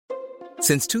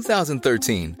Since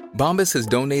 2013, Bombas has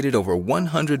donated over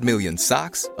 100 million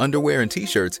socks, underwear, and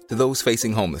T-shirts to those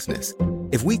facing homelessness.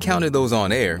 If we counted those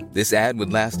on air, this ad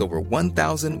would last over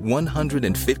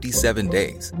 1,157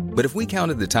 days. But if we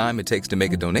counted the time it takes to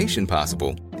make a donation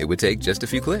possible, it would take just a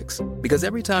few clicks. Because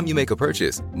every time you make a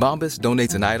purchase, Bombas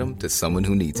donates an item to someone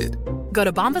who needs it. Go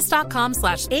to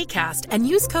bombas.com/ACAST and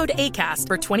use code ACAST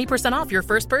for 20% off your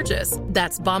first purchase.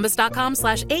 That's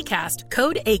bombas.com/ACAST,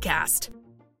 code ACAST.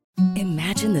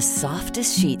 Imagine the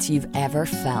softest sheets you've ever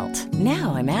felt.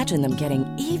 Now imagine them getting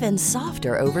even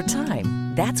softer over time.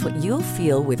 That's what you'll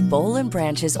feel with Boll &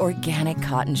 Branch's organic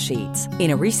cotton sheets.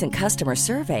 In a recent customer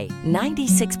survey,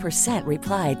 96%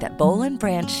 replied that Boll &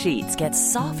 Branch sheets get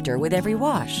softer with every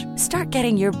wash. Start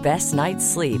getting your best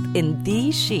night's sleep in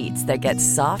these sheets that get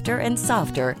softer and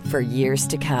softer for years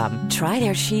to come. Try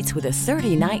their sheets with a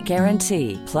 30-night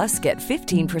guarantee. Plus, get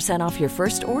 15% off your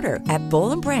first order at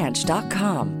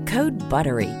bollandbranch.com. Code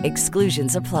BUTTERY.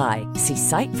 Exclusions apply. See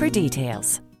site for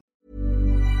details.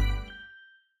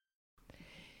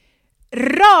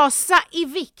 Rasa i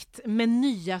vikt med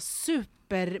nya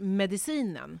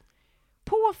supermedicinen.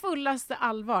 På fullaste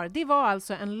allvar, det var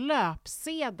alltså en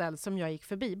löpsedel som jag gick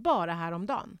förbi bara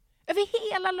häromdagen.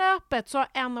 Över hela löpet så har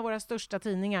en av våra största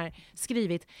tidningar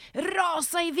skrivit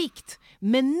rasa i vikt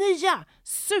med nya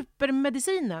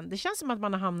supermedicinen. Det känns som att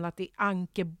man har hamnat i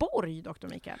Ankeborg, Dr.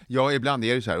 Mikael. Ja, ibland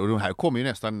är det så här. Och de här kommer ju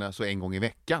nästan så en gång i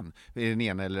veckan i den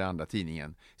ena eller andra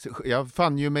tidningen. Så jag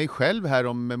fann ju mig själv här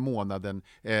om månaden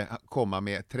komma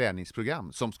med ett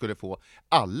träningsprogram som skulle få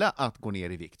alla att gå ner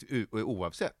i vikt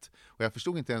oavsett. Och jag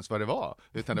förstod inte ens vad det var.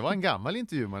 Utan det var en gammal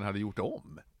intervju man hade gjort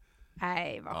om.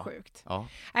 Nej, vad sjukt. Ja.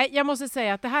 Nej, jag måste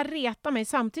säga att det här retar mig.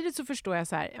 Samtidigt så förstår jag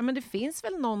så här, ja, men det finns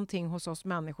väl någonting hos oss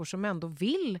människor som ändå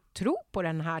vill tro på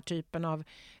den här typen av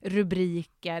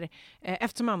rubriker.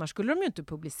 Eftersom annars skulle de ju inte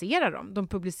publicera dem. De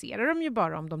publicerar dem ju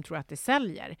bara om de tror att det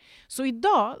säljer. Så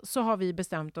idag så har vi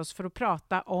bestämt oss för att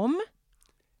prata om...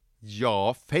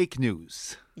 Ja, fake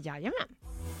news. Jajamän.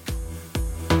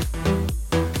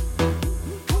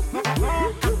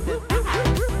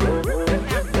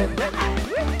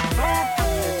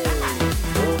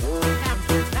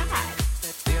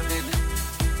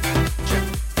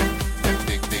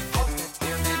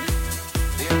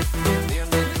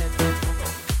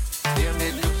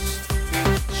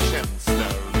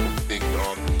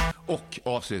 Och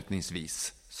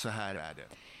avslutningsvis, så här är det.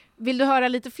 Vill du höra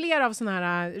lite fler av såna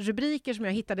här rubriker som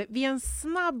jag hittade vid en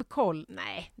snabb koll?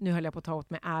 Nej, nu höll jag på att ta åt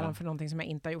mig äran för någonting som jag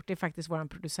inte har gjort. Det är faktiskt vår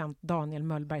producent Daniel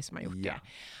Möllberg som har gjort det.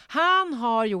 Han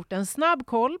har gjort en snabb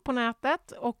koll på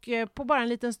nätet och på bara en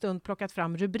liten stund plockat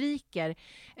fram rubriker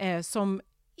som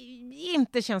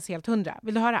inte känns helt hundra.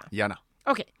 Vill du höra? Gärna.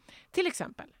 Okej, till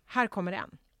exempel, här kommer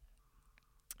en.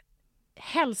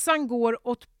 Hälsan går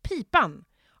åt pipan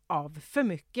av för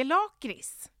mycket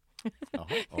lakrits. Jaha,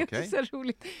 Det är så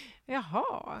roligt.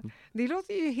 Jaha, det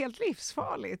låter ju helt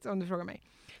livsfarligt om du frågar mig.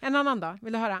 En annan då,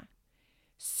 vill du höra?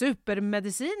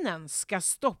 Supermedicinen ska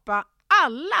stoppa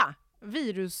alla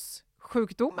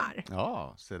virussjukdomar.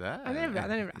 Ja, så där. Ja,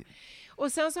 den är bra.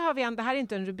 Och sen så har vi det här är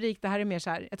inte en rubrik, det här är mer så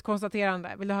här ett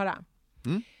konstaterande. Vill du höra?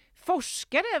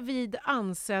 Forskare vid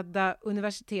ansedda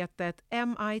universitetet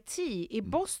MIT i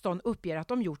Boston uppger att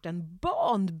de gjort en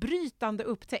banbrytande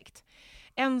upptäckt.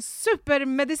 En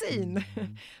supermedicin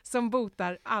som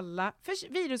botar alla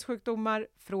virussjukdomar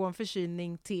från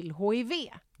förkylning till HIV.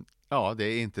 Ja, det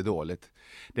är inte dåligt.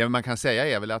 Det man kan säga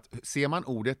är väl att ser man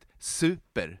ordet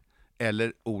super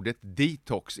eller ordet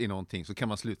detox i någonting så kan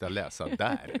man sluta läsa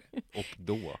där och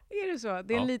då. Är det så?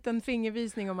 Det är en liten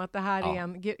fingervisning om att det här är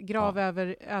en grav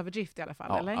överdrift i alla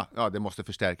fall, eller? Ja, det måste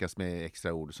förstärkas med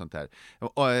extra ord och sånt där.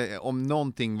 Om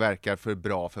någonting verkar för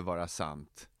bra för att vara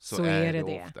sant så är det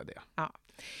ofta det. Ja.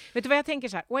 Vet du vad jag tänker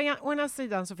så här? Å ena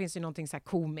sidan så finns det någonting så här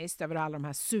komiskt över alla de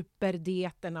här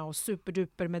superdieterna och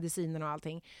superduper medicinerna och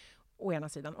allting. Å ena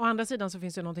sidan. Å andra sidan så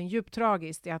finns det någonting djupt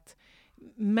tragiskt i att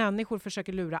människor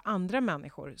försöker lura andra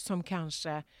människor som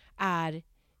kanske är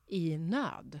i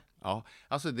nöd. Ja,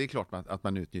 alltså det är klart att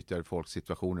man utnyttjar folks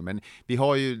situationer, men vi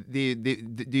har ju det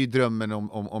är ju drömmen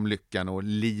om lyckan och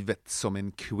livet som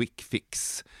en quick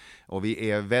fix. Och vi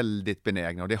är väldigt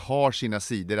benägna, och det har sina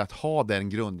sidor att ha den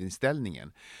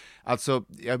grundinställningen. Alltså,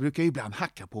 jag brukar ju ibland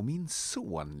hacka på min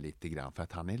son lite grann för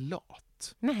att han är lat.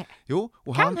 lat. Nej. Jo,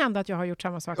 och Kan hända att jag har gjort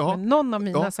samma sak med någon av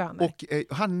mina söner. Och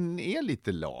han är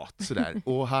lite lat sådär.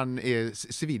 Och han är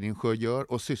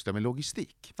civilingenjör och sysslar med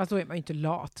logistik. Fast då är man ju inte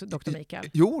lat, Dr. Mikael.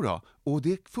 Jo då, och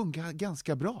det funkar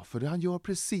ganska bra för han gör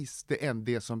precis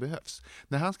det som behövs.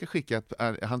 När han ska skicka,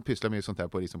 han pysslar med sånt här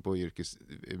på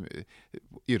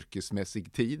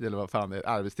yrkesmässig tid, eller vad fan är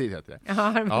arbetstid heter det. Ja,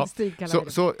 arbetstid kallar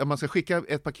det. Så om man ska skicka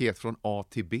ett paket från A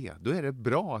till B, då är det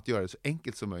bra att göra det så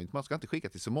enkelt som möjligt. Man ska inte skicka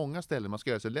till så många ställen, man ska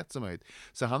göra det så lätt som möjligt.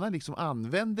 Så han har liksom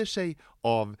använder sig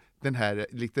av den här,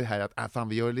 lite här att fan,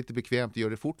 vi gör det lite bekvämt, vi gör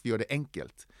det fort, vi gör det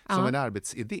enkelt. Som en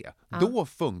arbetsidé. Då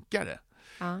funkar det.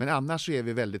 Men annars så är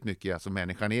vi väldigt mycket, alltså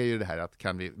människan är ju det här att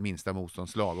kan vi minsta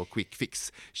motståndslag och quick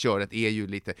fix. Köret är ju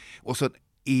lite, och så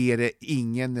är det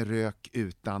ingen rök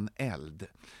utan eld.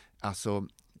 Alltså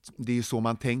det är ju så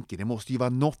man tänker. Det måste ju vara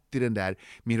något i den där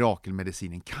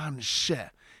mirakelmedicinen.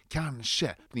 Kanske.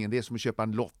 Det är som att köpa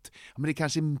en lott. Men det är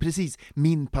kanske precis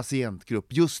min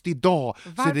patientgrupp just idag.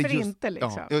 Varför så det inte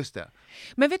liksom? Ja, just det.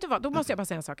 Men vet du vad, då måste jag bara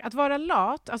säga en sak. Att vara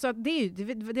lat, alltså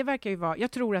det verkar ju vara,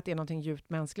 jag tror att det är någonting djupt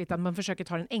mänskligt, att man försöker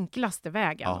ta den enklaste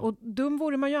vägen. Ja. Och dum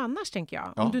vore man ju annars, tänker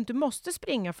jag. Om du inte måste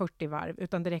springa 40 varv,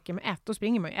 utan det räcker med ett, då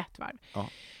springer man ju ett varv. Ja.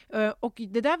 Och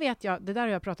det där vet jag, det där har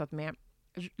jag pratat med,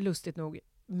 lustigt nog,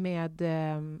 med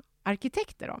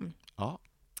arkitekter om. Ja.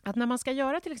 Att när man ska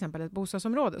göra till exempel ett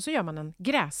bostadsområde så gör man en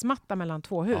gräsmatta mellan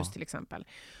två hus till exempel.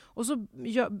 Och så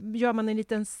gör man en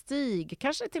liten stig,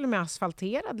 kanske till och med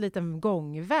asfalterad liten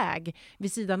gångväg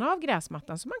vid sidan av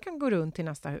gräsmattan så man kan gå runt till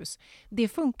nästa hus. Det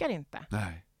funkar inte.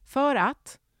 Nej. För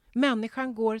att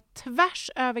människan går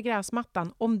tvärs över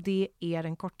gräsmattan om det är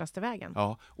den kortaste vägen.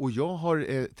 Ja, och jag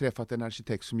har träffat en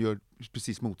arkitekt som gör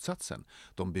precis motsatsen.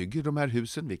 De bygger de här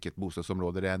husen, vilket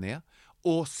bostadsområde det än är,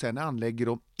 och sen anlägger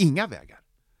de inga vägar.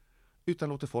 Utan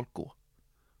låter folk gå.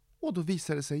 Och då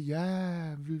visar det sig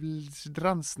jävligt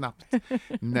snabbt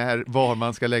var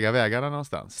man ska lägga vägarna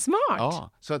någonstans. Smart!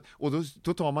 Ja, så att, och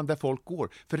då tar man där folk går.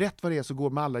 För rätt vad det är så går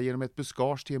man alla genom ett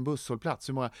buskage till en busshållplats.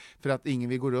 För att ingen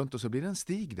vill gå runt och så blir det en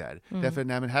stig där. Därför,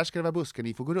 nej men här ska det vara buskar,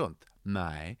 ni får gå runt.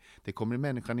 Nej, det kommer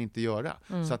människan inte göra.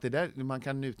 Så att det där, man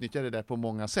kan utnyttja det där på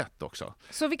många sätt också.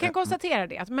 Så vi kan konstatera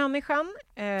det, att människan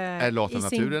är lat av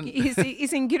naturen. I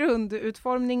sin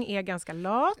grundutformning är ganska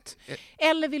lat.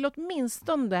 Eller vill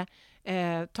åtminstone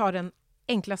ta den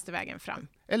enklaste vägen fram.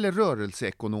 Eller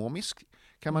rörelseekonomisk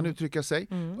kan man uttrycka sig.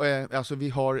 Alltså vi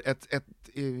har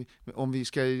om vi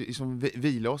ska liksom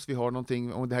vila oss, vi har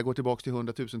någonting, om det här går tillbaka till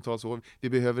 100 000-tals år,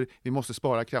 vi måste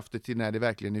spara krafter till när det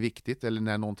verkligen är viktigt eller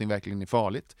när någonting verkligen är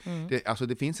farligt.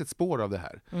 Det finns ett spår av det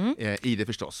här i det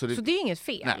förstås. Så det är inget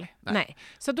fel. Nej.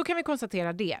 Så då kan vi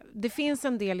konstatera det. Det finns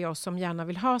en del i oss som gärna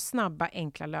vill ha snabba,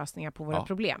 enkla lösningar på våra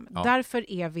problem. Ja.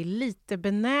 Därför är vi lite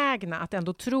benägna att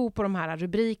ändå tro på de här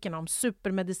rubrikerna om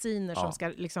supermediciner som ska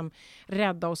liksom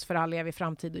rädda oss för all evig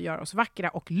framtid och göra oss vackra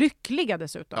och lyckliga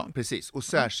dessutom. Ja, precis. Och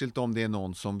särskilt om det är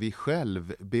någon som vi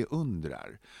själv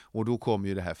beundrar. Och då kommer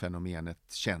ju det här fenomenet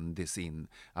kändis in.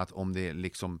 Att om det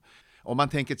liksom... Om man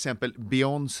tänker till exempel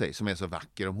Beyoncé som är så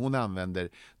vacker, om hon använder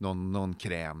någon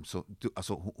kräm så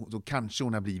då kanske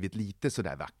hon har blivit lite så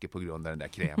där vacker på grund av den där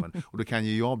krämen. Och då kan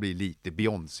ju jag bli lite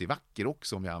Beyoncé-vacker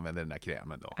också om jag använder den där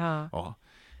krämen då. Ja.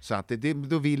 Så att då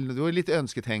är det lite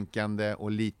önsketänkande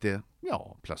och lite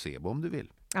placebo om du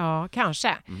vill. Ja,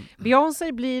 kanske.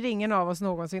 Beyoncé blir ingen av oss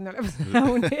någonsin.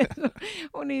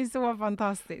 Hon är så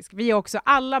fantastisk. Vi också,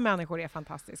 alla människor är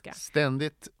fantastiska.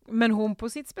 Ständigt. Men hon på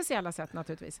sitt speciella sätt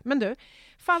naturligtvis. Men du,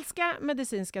 falska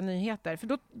medicinska nyheter.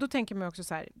 För då tänker man också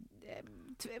så här...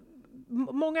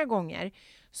 Många gånger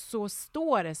så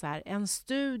står det så här, en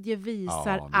studie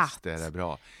visar att... det är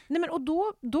bra. Nej, men, och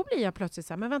då blir jag plötsligt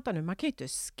så här, men vänta nu, man kan ju inte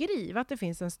skriva att det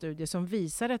finns en studie som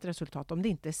visar ett resultat om det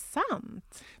inte är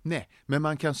sant. Nej,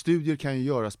 men studier kan ju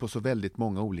göras på så väldigt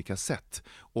många olika sätt.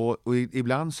 Och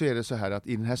ibland så är det så här att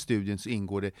i den här studien så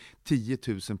ingår det 10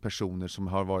 000 personer som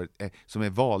är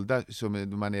valda,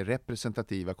 man är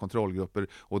representativa kontrollgrupper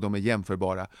och de är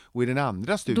jämförbara. Och i den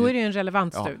andra studien... Då är det en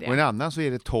relevant studie. Och i en annan så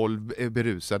är det 12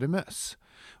 berusade möss.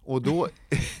 Och då,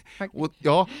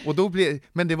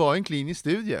 men det var en klinisk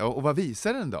studie. Och vad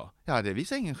visar den då? Ja, det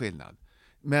visar ingen skillnad.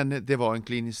 Men det var en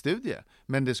klinisk studie.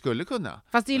 Men det skulle kunna.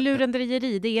 Fast det är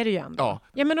lurendrejeri, det är det ju ändå.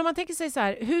 Ja, men om man tänker sig så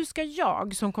här, hur ska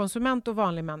jag som konsument och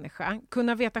vanlig människa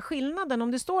kunna veta skillnaden?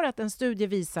 Om det står att en studie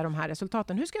visar de här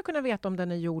resultaten, hur ska jag kunna veta om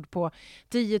den är gjord på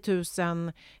 10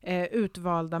 000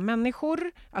 utvalda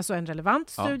människor, alltså en relevant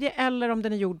studie, eller om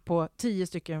den är gjord på 10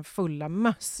 stycken fulla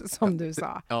möss, som du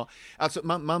sa? Ja, alltså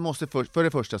man måste för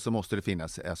det första så måste det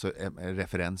finnas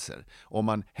referenser. Om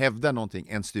man hävdar någonting,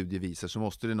 en studie visar, så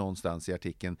måste det någonstans i artikeln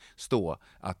artikeln stå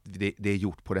att det är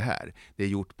gjort på det här. Det är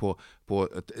gjort på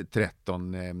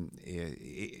 13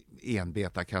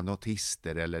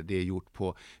 enbeta-kanotister, eller det är gjort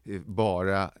på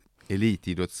bara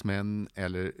elitidrottsmän,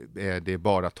 eller det är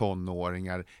bara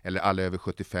tonåringar, eller alla över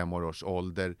 75 års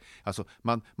ålder. Alltså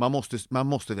man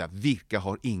måste veta vilka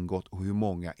har ingått och hur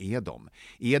många är de.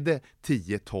 Är det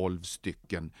 10-12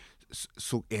 stycken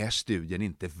så är studien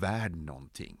inte värd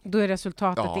någonting. Då är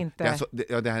resultatet inte... Alltså,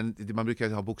 man brukar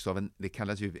ha bokstaven, det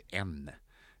kallas ju N,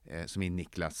 som i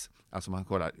Niklas. Alltså man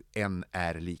kollar, N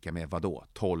är lika med vad då?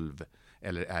 12,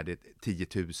 eller är det 10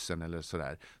 000 eller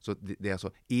sådär. Så det är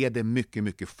alltså, är det mycket,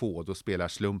 mycket få, då spelar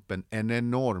slumpen en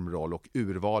enorm roll och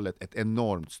urvalet ett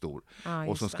enormt stor.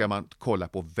 Och så ska man kolla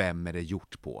på vem är det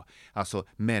gjort på. Alltså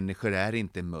människor är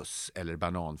inte möss eller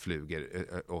bananflugor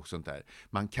och sånt där.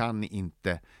 Man kan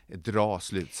inte dra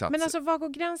slutsatser. Men alltså vad går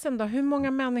gränsen då? Hur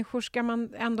många människor ska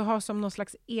man ändå ha som någon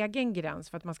slags egen gräns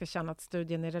för att man ska känna att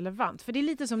studien är relevant? För det är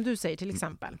lite som du säger till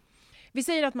exempel. Vi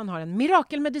säger att man har en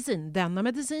mirakelmedicin. Denna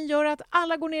medicin gör att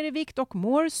alla går ner i vikt och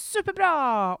mår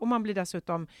superbra. Och man blir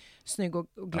dessutom snygg och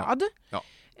glad. Ja.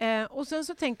 Och sen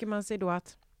så tänker man sig då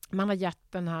att man har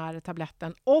gett den här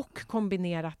tabletten och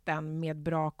kombinerat den med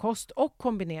bra kost och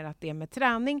kombinerat det med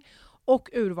träning. Och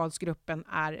urvalsgruppen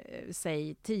är,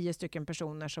 säg 10 stycken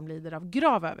personer som lider av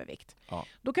grav övervikt. Ja.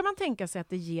 Då kan man tänka sig att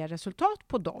det ger resultat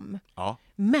på dem. Ja.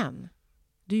 Men...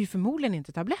 det är ju förmodligen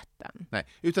inte tabletten. Nej,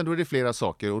 utan då är det flera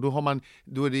saker, och då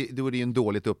är det en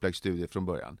dåligt upplagd studie från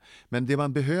början. Men det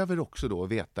man behöver också då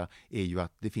veta är ju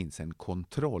att det finns en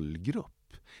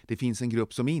kontrollgrupp. Det finns en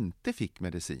grupp som inte fick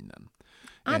medicinen.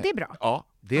 Det är bra. Ja,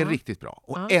 det är riktigt bra.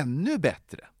 Och ännu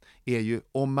bättre är ju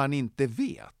om man inte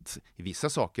vet i vissa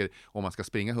saker, om man ska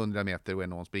springa 100 meter och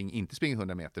någon inte springer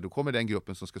 100 meter, då kommer den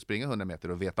gruppen som ska springa 100 meter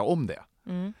att veta om det.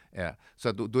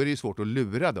 Så då är det ju svårt att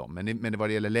lura dem. Men vad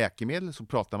det gäller läkemedel så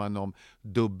pratar man om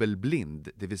dubbelblind,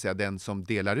 det vill säga den som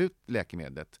delar ut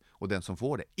läkemedlet och den som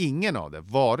får det. Ingen av det,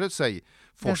 vare sig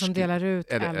den som delar ut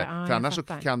för annars så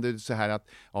kan du så här att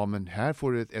men här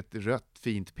får du ett rött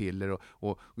fint piller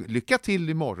och lycka till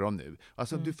imorgon nu.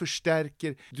 Alltså du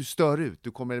förstärker, du stör ut,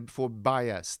 du kommer få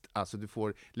biased, alltså du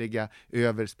får lägga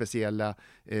över speciella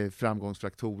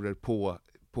framgångsfaktorer på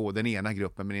den ena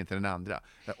gruppen men inte den andra.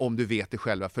 Om du vet det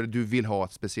själva, för du vill ha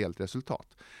ett speciellt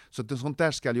resultat. Så sånt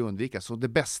där ska ju undvikas. Så det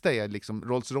bästa är liksom,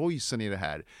 Rolls-Roycen i det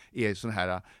här är såna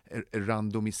här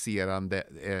randomiserande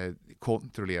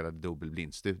kontrollerade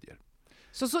dubbelblindstudier.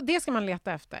 Så det ska man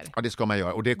leta efter? Ja, det ska man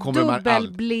göra. Och det kommer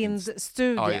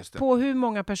dubbelblindstudie på hur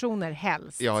många personer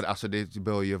helst? Ja, alltså det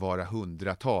bör ju vara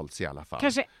hundratals i alla fall.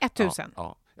 Kanske 1000?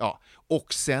 Ja,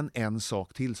 och sen en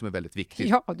sak till som är väldigt viktig.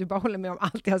 Ja, du bara håller med om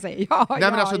allt jag säger. Ja,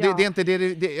 nej, men alltså, det är inte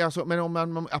det alltså, men om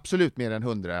man absolut mer än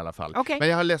 100 i alla fall. Okay. Men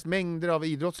jag har läst mängder av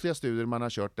idrottsliga studier man har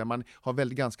kört där man har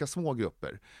väldigt ganska små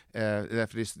grupper.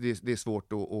 Därför det är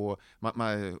svårt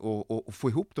att få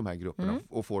ihop de här grupperna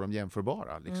och få dem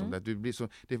jämförbara. Liksom,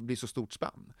 det blir så stort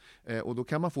spann. Och då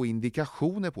kan man få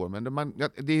indikationer på det. Men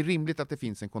det är rimligt att det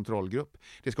finns en kontrollgrupp.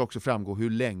 Det ska också framgå hur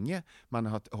länge man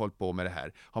har hållit på med det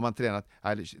här. Har man tränat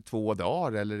 2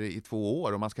 dagar eller i 2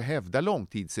 år, och man ska hävda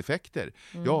långtidseffekter.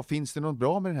 Ja, finns det något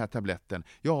bra med den här tabletten?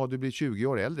 Ja, du blir 20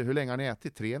 år äldre. Hur länge har ni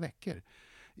ätit? 3 veckor.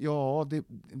 Ja,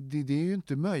 det är ju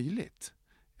inte möjligt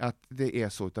att det är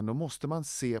så, utan då måste man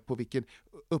se på vilken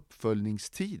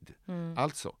uppföljningstid.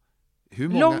 Alltså, hur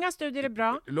många... Långa studier är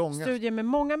bra. Studier med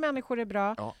många människor är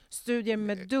bra. Ja. Studier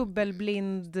med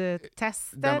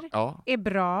dubbelblindtester är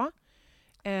bra.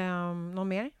 Någon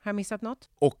mer? Har jag missat något?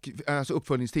 Och alltså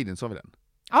uppföljningstiden, sa vi den?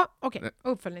 Ja, okej.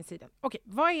 Uppföljningstiden. Okej.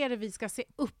 Vad är det vi ska se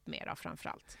upp med då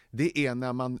framförallt? Det är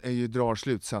när man drar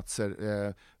slutsatser,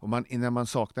 när man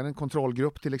saknar en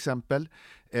kontrollgrupp till exempel,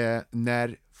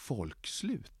 när folk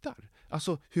slutar.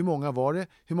 Alltså hur många var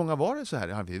det så här?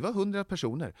 Ja, vi var 100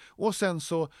 personer. Och sen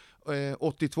så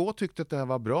 82 tyckte att det här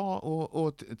var bra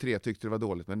och 3 tyckte det var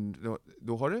dåligt. Men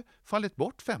då har det fallit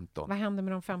bort 15. Vad hände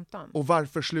med de 15? Och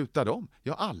varför slutar de?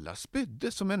 Ja, alla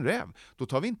spydde som en räv. Då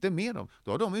tar vi inte med dem.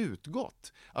 Då har de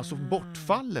utgått. Alltså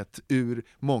bortfallet ur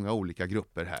många olika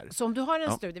grupper här. Så om du har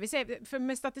en studie, för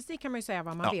med statistik kan man ju säga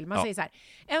vad man vill. Man säger så här,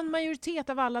 en majoritet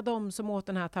av alla de som åt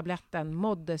den här tabletten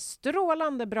mådde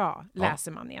strålande bra,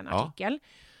 läser man i en artikel.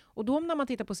 Och då när man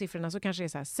tittar på siffrorna så kanske det är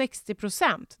så här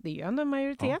 60%, det är ju ändå en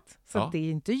majoritet, så det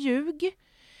är inte ljug,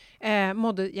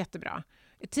 mådde jättebra.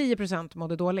 10%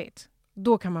 mådde dåligt.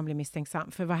 Då kan man bli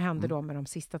misstänksam, för vad händer då med de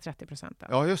sista 30%?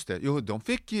 Ja, just det. Jo, de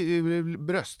fick ju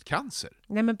bröstcancer.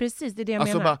 Nej, men precis, det är det jag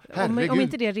menar. Om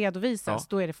inte det redovisas,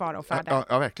 då är det fara och färde.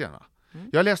 Ja, verkligen.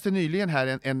 Jag läste nyligen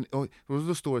här och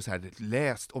då står det så här,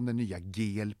 läst om den nya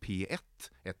GLP-1,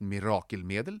 ett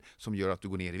mirakelmedel som gör att du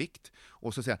går ner i vikt.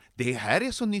 Och så säger han, det här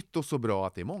är så nytt och så bra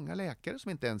att det är många läkare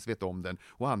som inte ens vet om den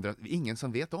och ingen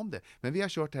som vet om det. Men vi har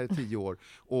kört här i 10 år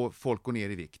och folk går ner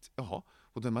i vikt. Jaha,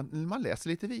 och då man läser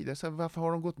lite vidare, så här, varför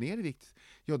har de gått ner i vikt?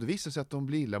 Ja, det visar sig att de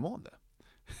blir illamående.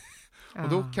 Och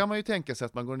då kan man ju tänka sig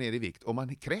att man går ner i vikt och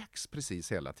man kräks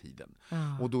precis hela tiden.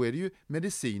 Och då är det ju,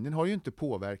 medicinen har ju inte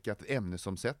påverkat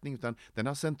ämnesomsättning utan den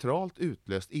har centralt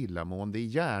utlöst illamående i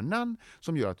hjärnan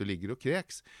som gör att du ligger och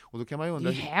kräks. Och då kan man ju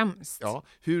undra, det är hemskt. Ja,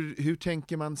 hur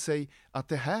tänker man sig att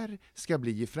det här ska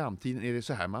bli i framtiden? Är det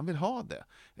så här man vill ha det?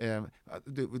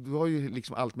 Du har ju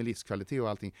liksom allt med livskvalitet och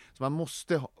allting. Så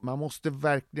man måste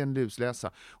verkligen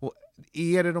lusläsa. Och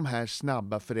är det de här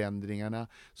snabba förändringarna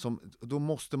då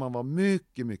måste man vara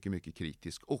mycket, mycket, mycket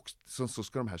kritisk. Och så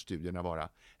ska de här studierna vara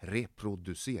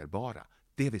reproducerbara.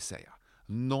 Det vill säga,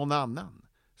 någon annan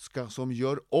som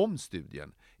gör om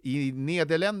studien i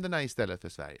Nederländerna istället för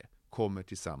Sverige kommer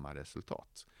till samma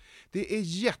resultat. Det är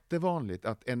jättevanligt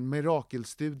att en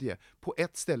mirakelstudie på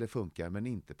ett ställe funkar men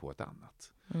inte på ett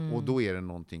annat. Och då är det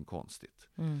någonting konstigt.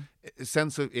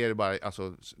 Sen så är det bara,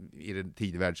 alltså, i den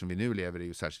tidvärld som vi nu lever är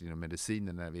ju särskilt inom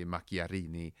medicinen när vi är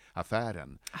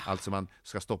Macchiarini-affären. Alltså man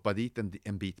ska stoppa dit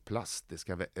en bit plast, det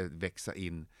ska växa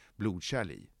in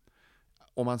blodkärl i.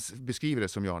 Om man beskriver det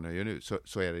som jag nu gör nu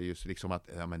så är det just liksom att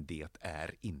men det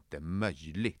är inte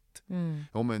möjligt.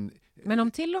 Men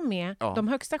om till och med de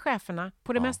högsta cheferna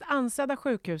på det mest ansedda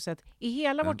sjukhuset i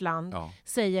hela vårt land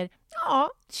säger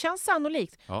det känns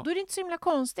sannolikt. Då är det inte så himla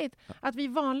konstigt att vi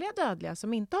vanliga dödliga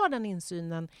som inte har den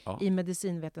insynen i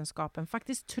medicinvetenskapen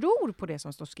faktiskt tror på det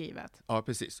som står skrivet. Ja,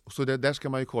 precis. Så där ska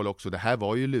man ju kolla också. Det här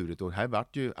var ju lurigt och det här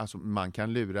vart ju, alltså man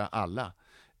kan lura alla.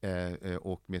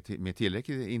 Och med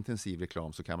tillräckligt intensiv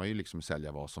reklam så kan man ju liksom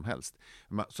sälja vad som helst.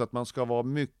 Så att man ska vara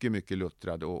mycket, mycket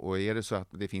luttrad och är det så att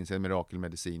det finns en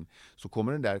mirakelmedicin så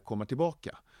kommer den där komma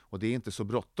tillbaka. Och det är inte så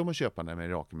bråttom att köpa den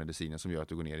mirakelmedicinen som gör att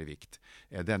du går ner i vikt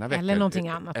denna vecka. Eller någonting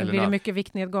annat. Det blir mycket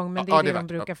viktnedgång men det är det de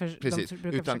brukar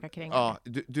försöka kränga. Ja,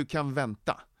 du kan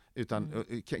vänta. Utan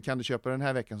kan du köpa den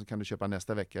här veckan så kan du köpa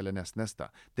nästa vecka eller nästa.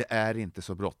 Det är inte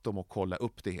så bråttom att kolla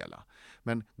upp det hela.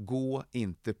 Men gå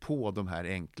inte på de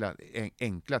här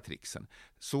enkla tricksen.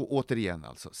 Så återigen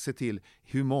alltså, se till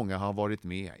hur många har varit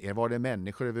med. Var det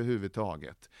människor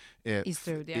överhuvudtaget? I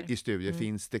studier.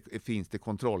 Finns det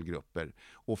kontrollgrupper?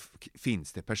 Och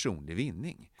finns det personlig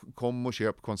vinning? Kom och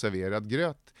köp konserverad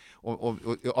gröt och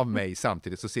av mig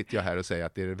samtidigt så sitter jag här och säger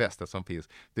att det är det bästa som finns.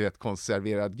 Det är ett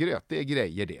konserverad gröt, det är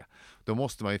grejer det. Då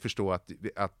måste man ju förstå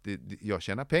att jag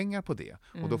tjänar pengar på det.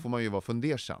 Och då får man ju vara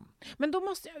fundersam. Men då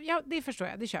måste det förstår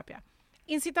jag, det köper jag.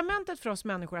 Incitamentet för oss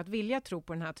människor att vilja tro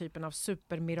på den här typen av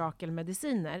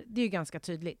supermirakelmediciner, det är ju ganska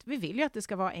tydligt. Vi vill ju att det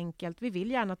ska vara enkelt, vi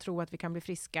vill gärna tro att vi kan bli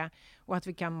friska och att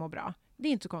vi kan må bra. Det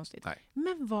är inte så konstigt. Nej.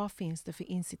 Men vad finns det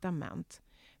för incitament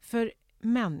för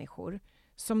människor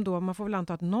som då, man får väl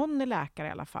anta att någon är läkare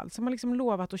i alla fall, som har liksom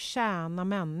lovat att tjäna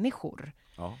människor.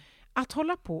 Ja. Att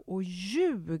hålla på och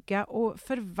ljuga och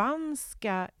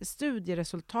förvanska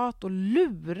studieresultat och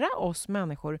lura oss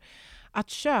människor att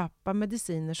köpa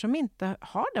mediciner som inte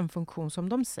har den funktion som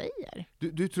de säger.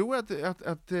 Du tror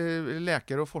att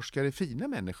läkare och forskare är fina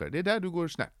människor? Det är där du går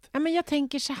snett. Ja, men jag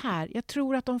tänker så här. Jag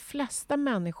tror att de flesta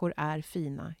människor är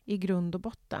fina i grund och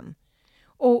botten.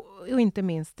 Och inte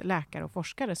minst läkare och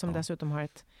forskare som dessutom har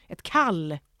ett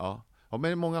kall. Ja,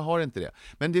 men många har inte det.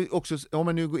 Men det är också, om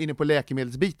man nu går in på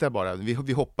läkemedelsbitar bara,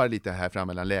 vi hoppar lite här fram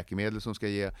mellan läkemedel som ska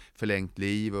ge förlängt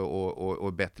liv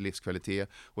och bättre livskvalitet.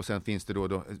 Och sen finns det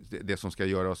då det som ska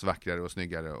göra oss vackrare och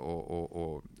snyggare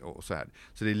och så här.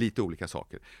 Så det är lite olika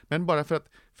saker. Men bara för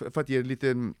att ge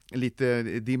lite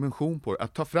dimension på det,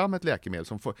 att ta fram ett läkemedel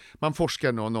som man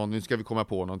forskar nu ska vi komma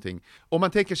på någonting. Om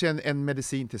man tänker sig en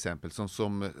medicin till exempel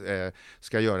som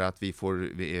ska göra att vi får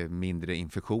mindre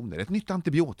infektioner. Ett nytt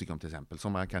antibiotikum till exempel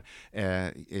som man kan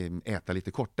äta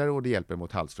lite kortare och det hjälper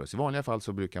mot halsfluss. I vanliga fall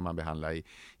så brukar man behandla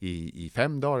i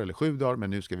 5 dagar eller 7 dagar, men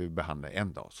nu ska vi behandla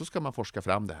 1 dag. Så ska man forska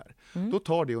fram det här. Då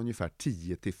tar det ungefär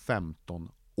 10-15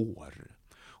 år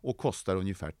och kostar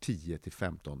ungefär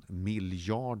 10-15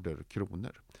 miljarder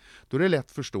kronor. Då är det lätt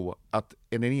att förstå att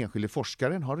den enskilde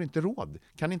forskaren har inte råd,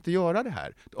 kan inte göra det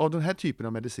här. Av den här typen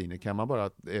av mediciner kan man bara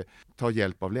ta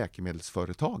hjälp av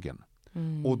läkemedelsföretagen.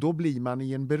 Och då blir man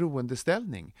i en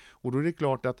beroendeställning. Och då är det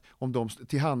klart att om de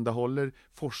tillhandahåller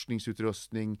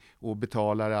forskningsutrustning och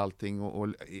betalar allting och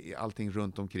allting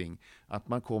runt omkring, att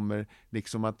man kommer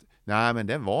liksom att, nej men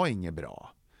det var inget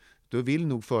bra. då vill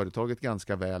nog företaget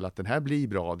ganska väl att den här blir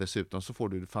bra. Dessutom så får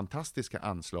du fantastiska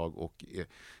anslag och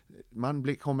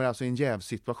man kommer alltså i en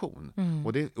jävsituation.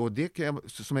 Och det kan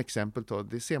jag, som exempel ta,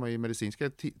 det ser man ju i medicinska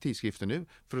tidskrifter nu,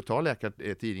 för att ta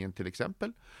Läkartidningen till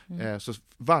exempel. Så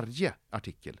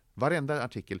varenda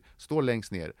artikel står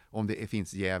längst ner om det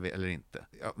finns jäv eller inte.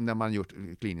 När man gjort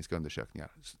kliniska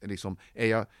undersökningar. Liksom,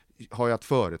 har jag ett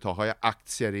företag, har jag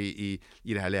aktier i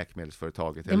det här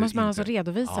läkemedelsföretaget? Det måste man alltså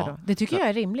redovisa då. Det tycker jag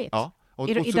är rimligt. Ja.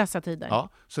 I dessa tider. Ja,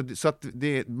 så att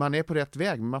man är på rätt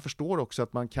väg, men man förstår också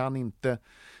att man kan inte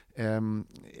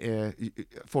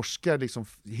forskare liksom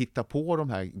hitta på de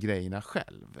här grejerna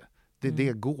själv.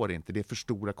 Det går inte, det är för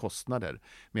stora kostnader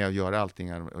med att göra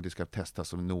allting och det ska testas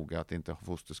så noga att det inte har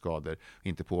fosterskador,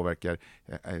 inte påverkar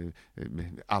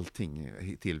allting,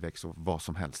 tillväxt och vad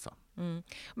som helst.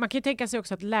 Man kan ju tänka sig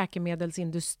också att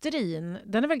läkemedelsindustrin,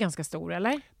 den är väl ganska stor,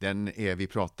 eller? Vi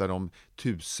pratar om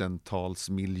tusentals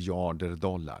miljarder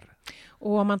dollar.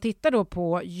 Och om man tittar då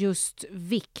på just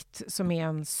vikt, som är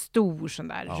en stor sån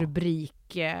där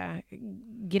rubrikgrej.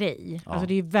 Alltså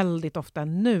det är ju väldigt ofta,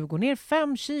 nu går ner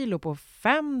 5 kilo på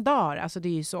 5 dagar. Alltså det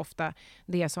är ju så ofta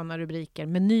det är sådana rubriker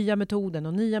med nya metoden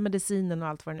och nya medicinen och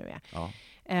allt vad det nu är.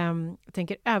 Jag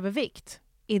tänker övervikt.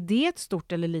 Är det ett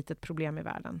stort eller litet problem i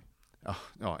världen?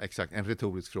 Ja, exakt. En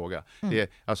retorisk fråga. Det är,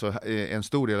 alltså, en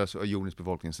stor del av jordens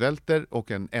befolkning svälter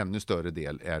och en ännu större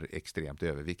del är extremt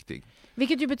överviktig.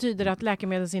 Vilket ju betyder att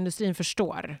läkemedelsindustrin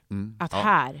förstår att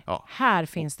här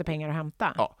finns det pengar att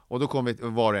hämta. Ja, och då kommer vi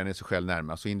var och en i sig själv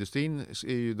närmast. Så industrin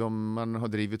är ju man har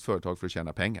drivit företag för att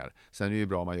tjäna pengar. Sen är det ju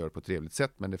bra om man gör det på ett trevligt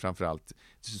sätt, men det är framförallt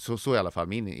så i alla fall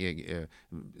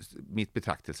mitt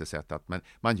betraktelsesätt, att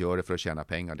man gör det för att tjäna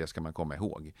pengar, det ska man komma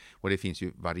ihåg. Och det finns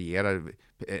ju varierar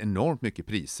enormt mycket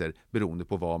priser beroende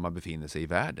på var man befinner sig i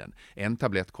världen. En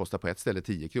tablett kostar på ett ställe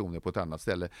 10 kronor, på ett annat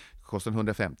ställe kostar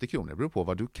 150 kronor. Det beror på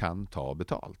vad du kan ta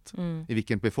betalt. I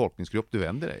vilken befolkningsgrupp du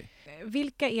vänder dig.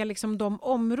 Vilka är liksom de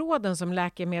områden som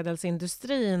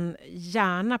läkemedelsindustrin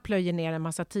gärna plöjer ner en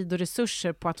massa tid och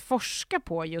resurser på att forska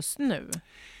på just nu?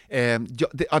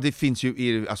 Det finns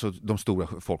ju alltså de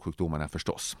stora folksjukdomarna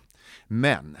förstås.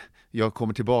 Men jag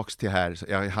kommer tillbaks till här,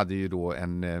 jag hade ju då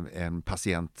en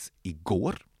patient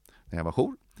igår när jag var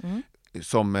jour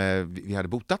som vi hade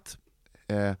botat.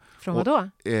 Från vad då?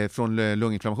 Från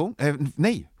lunginflammation.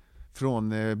 Nej,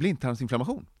 från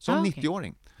blindtarmsinflammation som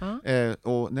 90-åring.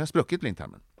 Och när jag spruckit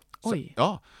blindtarmen. Oj.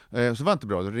 Så var inte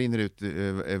bra, det rinner ut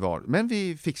var. Men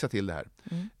vi fixar till det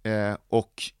här.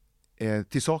 Och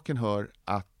till saken hör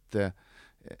att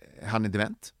han är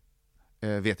dement.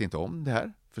 Vet inte om det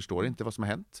här, förstår inte vad som har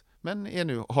hänt. Men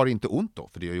har inte ont då,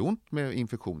 för det gör ju ont med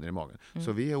infektioner i magen.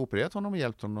 Så vi har opererat honom och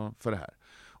hjälpt honom för det här.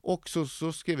 Och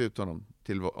så skrev vi ut honom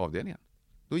till avdelningen.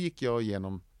 Då gick jag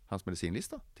igenom hans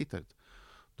medicinlista, tittade ut.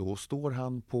 Då står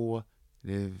han på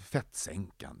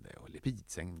fettsänkande och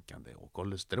lipidsänkande och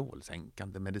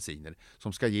kolesterolsänkande mediciner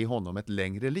som ska ge honom ett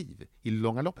längre liv i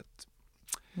långa loppet.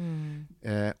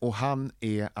 Och han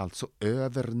är alltså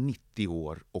över 90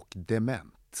 år och dement.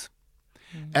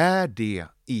 Är det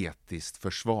etiskt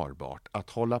försvarbart att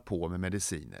hålla på med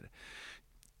mediciner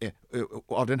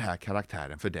av den här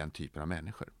karaktären för den typen av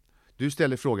människor? Du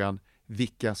ställer frågan,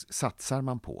 vilka satsar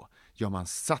man på? Ja, man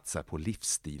satsar på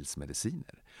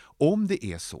livsstilsmediciner. Om det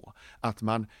är så att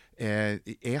man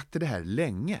äter det här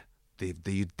länge, det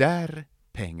är ju där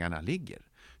pengarna ligger.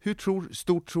 Hur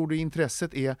stort tror du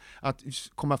intresset är att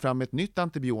komma fram med ett nytt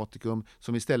antibiotikum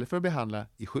som istället för att behandla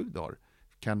i 7 dagar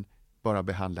kan bara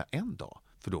behandla 1 dag?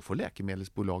 För då får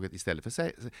läkemedelsbolaget istället för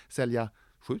att sälja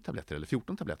 7 tabletter eller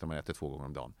 14 tabletter om man äter 2 gånger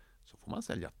om dagen, så får man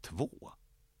sälja 2.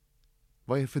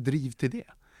 Vad är det för driv till det?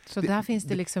 Så där finns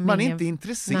det liksom man är inte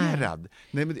intresserad.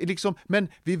 Nej, men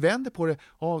vi vänder på det.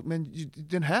 Ja, men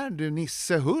den här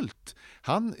Nisse Hult,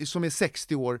 han som är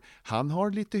 60 år, han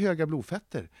har lite höga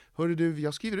blodfetter. Hörru du,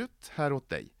 jag skriver ut här åt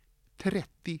dig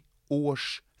 30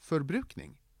 års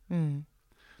förbrukning.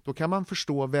 Då kan man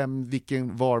förstå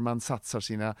var man satsar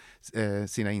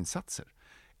sina insatser.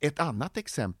 Ett annat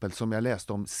exempel som jag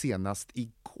läste om senast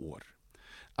igår,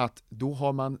 att då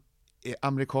har man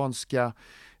amerikanska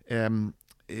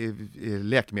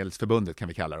läkemedelsförbundet, kan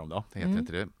vi kalla dem då, det heter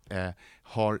inte det,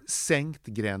 har sänkt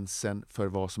gränsen för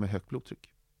vad som är högt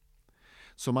blodtryck.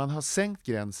 Så man har sänkt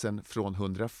gränsen från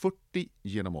 140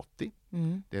 genom 80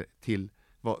 till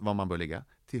vad man bör ligga,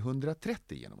 till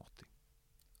 130 genom 80.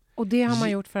 Och det har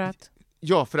man gjort för att?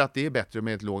 Ja, för att det är bättre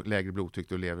med ett lägre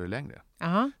blodtryck och lever längre.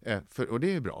 Och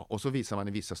det är bra. Och så visar man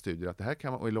i vissa studier att det här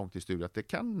kan, och i långtidsstudier, att det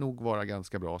kan nog vara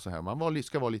ganska bra så här. Man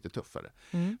ska vara lite tuffare.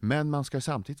 Men man ska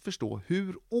samtidigt förstå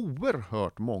hur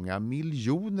oerhört många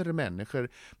miljoner människor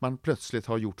man plötsligt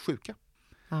har gjort sjuka.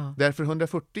 Ja. Därför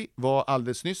 140 var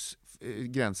alldeles nyss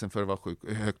gränsen för att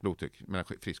vara högt blodtryck, mellan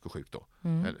frisk och sjuk då.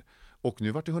 Och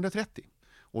nu var det 130.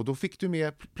 Och då fick du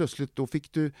med, plötsligt då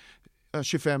fick du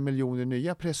 25 miljoner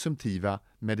nya presumtiva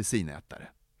medicinätare.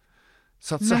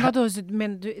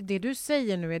 Men det du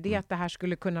säger nu är det att det här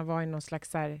skulle kunna vara i någon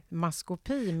slags så här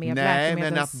maskopi med Nej,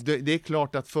 läkemedels... men det är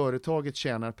klart att företaget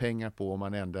tjänar pengar på om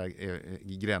man ändrar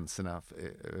gränserna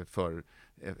för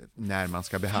när man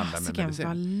ska behandla med medicin.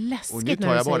 Vad läskigt. Och nu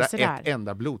tar jag bara ett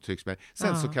enda blodtrycksmedel.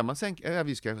 Sen så kan man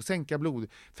vi ska sänka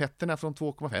blodfetterna från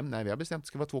 2,5. Nej, vi har bestämt att det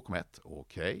ska vara 2,1.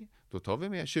 Okej. Då tar vi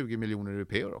med 20 miljoner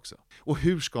europeer också. Och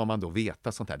hur ska man då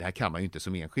veta sånt här? Det här kan man ju inte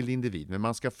som enskild individ, men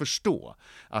man ska förstå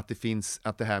att det finns,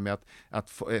 att det här med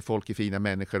att folk är fina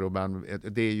människor och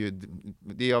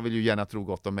jag vill ju gärna tro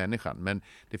gott om människan, men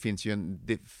det finns ju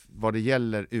vad det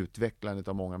gäller utvecklandet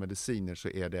av många mediciner så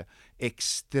är det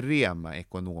extrema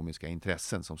ekonomiska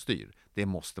intressen som styr. Det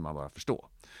måste man bara förstå.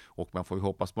 Och man får ju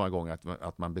hoppas många gånger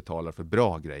att man betalar för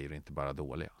bra grejer och inte bara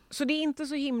dåliga. Så det är inte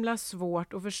så himla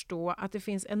svårt att förstå att det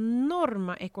finns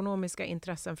enorma ekonomiska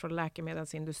intressen från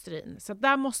läkemedelsindustrin. Så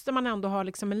där måste man ändå ha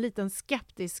liksom en liten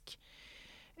skeptisk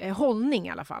hållning i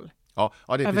alla fall. Ja,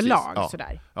 det är överlag precis.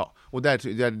 Sådär. Ja. Och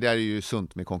där är ju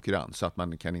sunt med konkurrens så att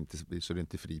man kan inte, så det är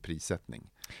inte fri prissättning.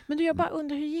 Men du, jag bara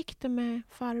undrar, hur gick det med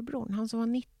farbrorn? Han som var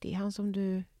 90, han som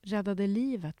du räddade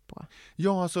livet på.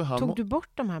 Ja, alltså tog du bort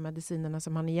de här medicinerna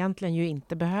som han egentligen ju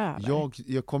inte behöver?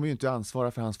 Jag kommer ju inte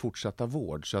ansvara för hans fortsatta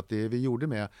vård. Så att det vi gjorde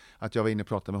med att jag var inne och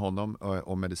pratade med honom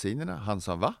om medicinerna. Han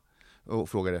sa va? Och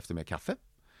frågade efter mer kaffe.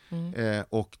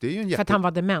 Och det är ju för att han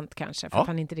var dement kanske, för att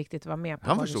han inte riktigt var med på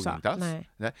han vad du sa. Han förstod inte alls.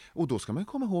 Nej. Och då ska man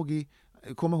komma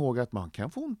ihåg att man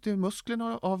kan få ont i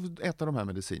musklerna av att äta de här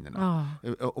medicinerna.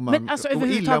 Men alltså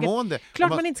illamående. Klart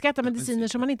man inte ska äta mediciner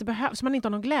som man inte behöver, som man inte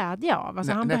har någon glädje av.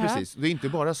 Alltså nej, precis. Det är inte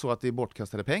bara så att det är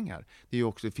bortkastade pengar. Det är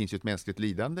också, det finns ju ett mänskligt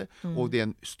lidande och det är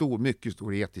en mycket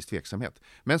stor etisk tveksamhet.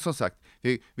 Men som sagt,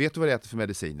 vet du vad det äter för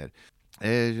mediciner?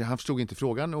 Han förstod inte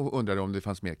frågan och undrade om det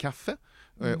fanns mer kaffe.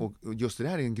 Och just det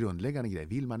här är en grundläggande grej.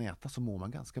 Vill man äta så mår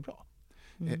man ganska bra.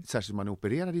 Särskilt om man är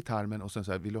opererad i tarmen och sen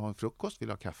så här, vill du ha en frukost? Vill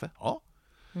du ha kaffe? Ja.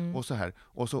 Och så här.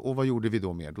 Och vad gjorde vi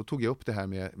då mer? Då tog jag upp det här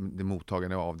med det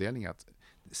mottagande av avdelningen. Att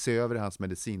se över hans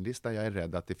medicinlista. Jag är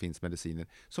rädd att det finns mediciner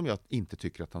som jag inte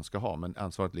tycker att han ska ha. Men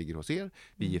ansvaret ligger hos er.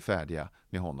 Vi är färdiga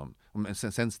med honom. Men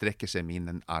sen sträcker sig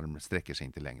min arm sträcker sig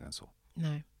inte längre än så.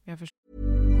 Nej, jag förstår.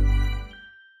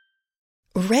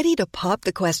 Ready to pop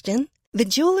the question? The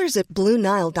jewelers at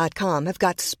BlueNile.com have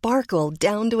got sparkle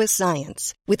down to a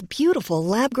science with beautiful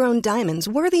lab-grown diamonds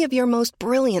worthy of your most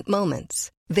brilliant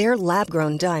moments. Their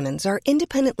lab-grown diamonds are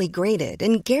independently graded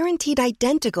and guaranteed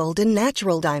identical to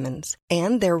natural diamonds,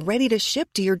 and they're ready to ship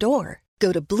to your door.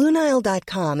 Go to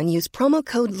BlueNile.com and use promo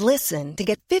code LISTEN to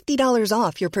get $50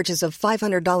 off your purchase of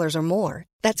 $500 or more.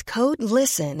 That's code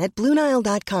LISTEN at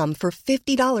BlueNile.com for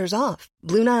 $50 off.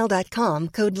 BlueNile.com,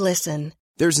 code LISTEN.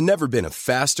 There's never been a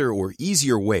faster or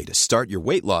easier way to start your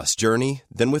weight loss journey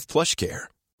than with PlushCare.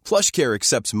 PlushCare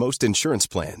accepts most insurance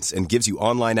plans and gives you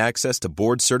online access to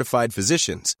board-certified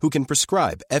physicians who can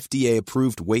prescribe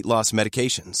FDA-approved weight loss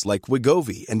medications like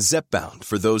Wegovy and Zepbound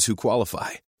for those who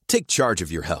qualify. Take charge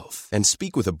of your health and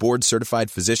speak with a board-certified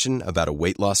physician about a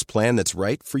weight loss plan that's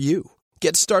right for you.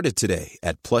 Get started today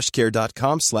at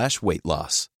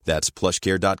plushcare.com/weightloss. That's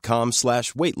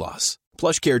plushcare.com/weight loss.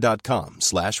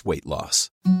 plushcare.com/weight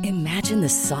loss. Imagine the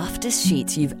softest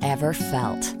sheets you've ever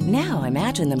felt. Now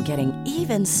imagine them getting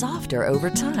even softer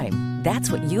over time.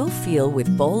 That's what you'll feel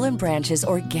with Boll & Branch's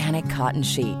organic cotton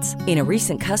sheets. In a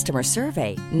recent customer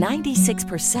survey,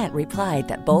 96% replied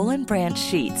that Boll & Branch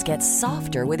sheets get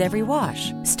softer with every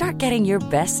wash. Start getting your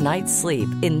best night's sleep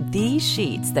in these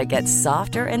sheets that get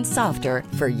softer and softer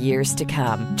for years to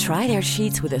come. Try their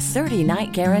sheets with a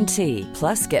 30-night guarantee.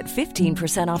 Plus, get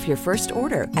 15% off your first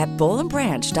order at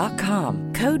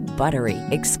BollandBranch.com. Code BUTTERY.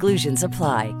 Exclusions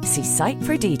apply. See site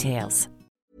for details.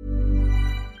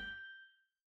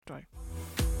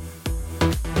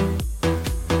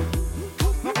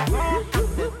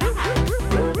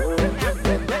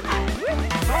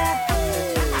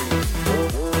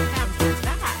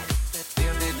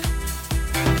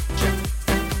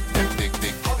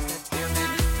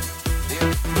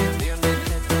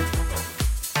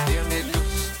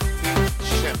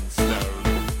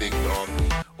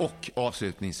 Och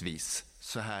avslutningsvis,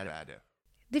 så här är det.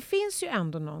 Det finns ju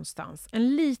ändå någonstans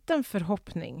en liten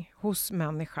förhoppning hos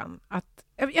människan att,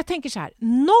 jag tänker så här,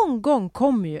 någon gång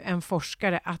kommer ju en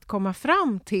forskare att komma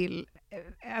fram till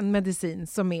en medicin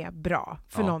som är bra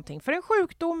för någonting, för en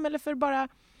sjukdom eller för bara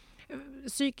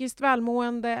psykiskt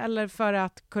välmående eller för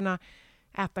att kunna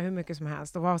äta hur mycket som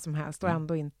helst och vad som helst och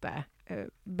ändå inte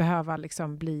behöva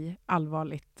liksom bli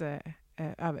allvarligt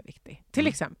överviktig. Till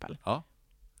exempel. Ja.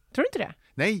 Tror du inte det?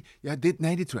 Nej,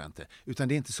 det tror jag inte. Utan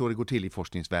det är inte så det går till i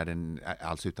forskningsvärlden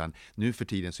alls, utan nu för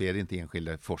tiden så är det inte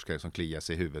enskilda forskare som kliar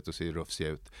sig i huvudet och ser rufsiga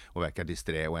ut och verkar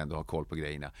disträ och ändå har koll på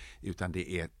grejerna. Utan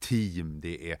det är team,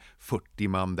 det är 40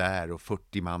 man där och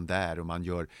 40 man där och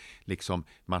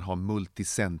man har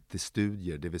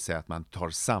multicenterstudier, det vill säga att man tar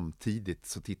samtidigt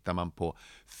så tittar man på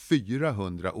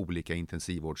 400 olika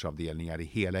intensivvårdsavdelningar i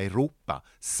hela Europa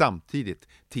samtidigt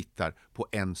tittar på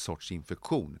en sorts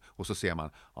infektion och så ser man,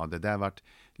 det där vart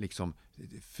liksom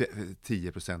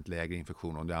 10% lägre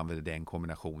infektion om du använder den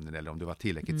kombinationen eller om du var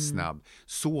tillräckligt snabb.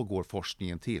 Så går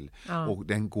forskningen till. Och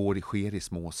den sker i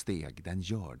små steg. Den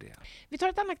gör det. Vi tar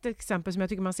ett annat exempel som jag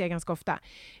tycker man ser ganska ofta.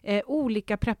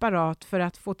 Olika preparat för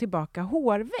att få tillbaka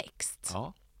hårväxt.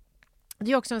 Ja.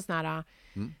 Det är också en sån här...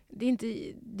 Det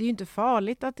är ju inte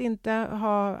farligt att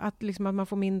att man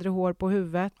får mindre hår på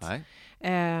huvudet.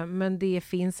 Nej. Men det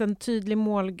finns en tydlig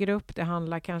målgrupp. Det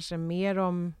handlar kanske mer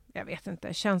om, jag vet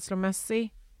inte,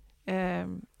 känslomässigt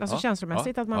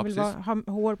att man vill ha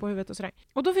hår på huvudet och sådär.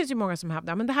 Och då finns det ju många som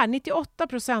hävdar, men det här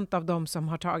 98% av de som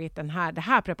har tagit det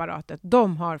här preparatet,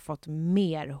 de har fått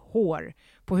mer hår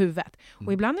på huvudet.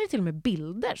 Och ibland är det till och med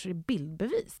bilder, så det är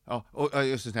bildbevis. Ja, och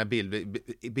just sån här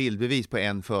bildbevis på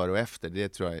en före och efter, det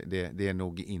tror jag, det är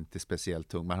nog inte speciellt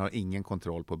tungt. Man har ingen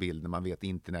kontroll på bilder, man vet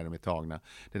inte när de är tagna.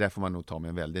 Det där får man nog ta med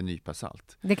en väldig nypa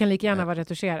salt. Det kan lika gärna vara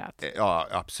retuscherat. Ja,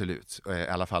 absolut. I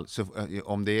alla fall. Så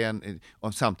om det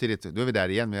är samtidigt, då är vi där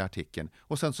igen med artikeln.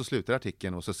 Och sen så slutar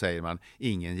artikeln och så säger man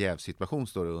ingen jävsituation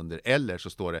står det under. Eller så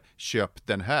står det köp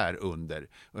den här under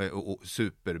och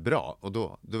superbra. Och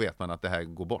då vet man att det här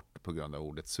går bort på grund av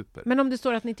ordet super. Men om det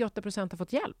står att 98% har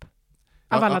fått hjälp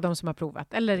av alla de som har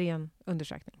provat, eller i en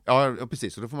undersökning. Ja,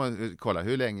 precis. Och då får man kolla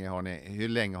hur länge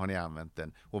har ni använt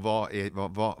den och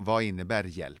vad innebär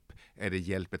hjälp? Är det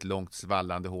hjälp ett långt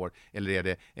svallande hår eller är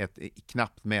det ett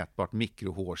knappt mätbart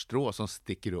mikrohårstrå som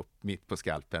sticker upp mitt på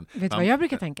skalpen? Vet du vad jag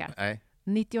brukar tänka? Nej.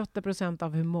 98%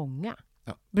 av hur många?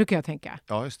 Ja. Brukar jag tänka.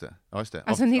 Ja, just det.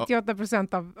 Alltså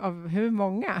 98% av hur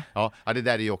många? Ja, det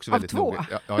där är ju också väldigt noga.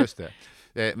 Ja, just det.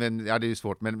 Men det är ju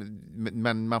svårt,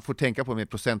 men man får tänka på med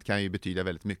procent kan ju betyda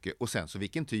väldigt mycket. Och sen så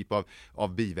vilken typ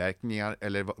av biverkningar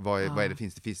eller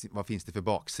vad finns det för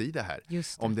baksida här?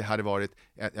 Om det hade varit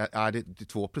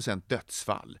 2%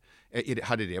 dödsfall,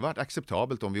 hade det varit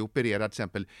acceptabelt om vi opererar till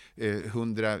exempel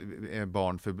 100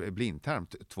 barn för blindtarm,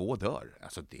 2 dör.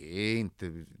 Alltså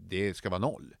det ska vara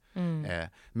 0.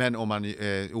 Men om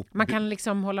man kan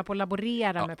liksom hålla på och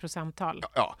laborera med procenttal.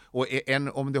 Ja, och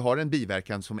om du har en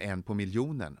biverkan som en på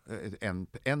miljonen,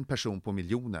 en person på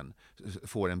miljonen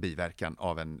får en biverkan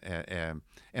av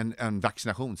en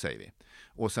vaccination säger vi.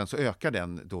 Och sen så ökar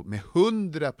den då med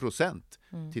 100%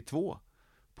 till 2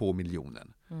 på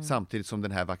miljonen. Samtidigt som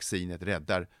den här vaccinet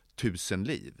räddar 1000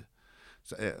 liv.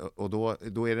 Så, och då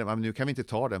är det, nu kan vi inte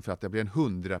ta den för att det blir en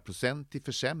 100%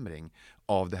 försämring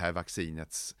av det här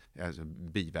vaccinets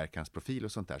biverkansprofil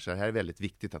och sånt där. Så det här är väldigt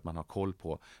viktigt att man har koll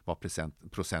på vad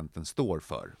procenten står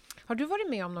för. Har du varit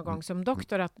med om någon gång som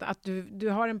doktor att du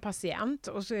har en patient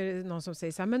och så är det någon som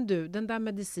säger så här, men du, den där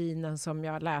medicinen som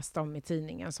jag läste om i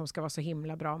tidningen som ska vara så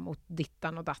himla bra mot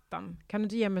dittan och dattan, kan du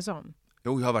inte ge mig sån?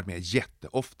 Jo, jag har varit med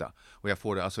jätteofta och jag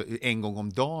får alltså en gång om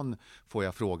dagen får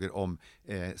jag frågor om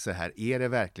så här, är det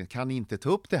verkligen, kan ni inte ta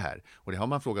upp det här? Och det har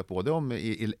man frågat både om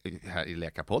här i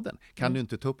Läkarpodden. Kan du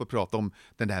inte ta upp och prata om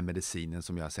den där medicinen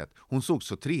som jag har sett? Hon såg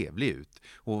så trevlig ut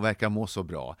och verkar må så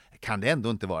bra. Kan det ändå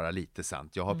inte vara lite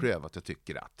sant? Jag har prövat och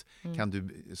tycker att. Kan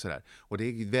du sådär? Och det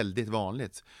är väldigt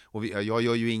vanligt. Och jag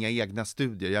gör ju inga egna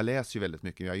studier. Jag läser ju väldigt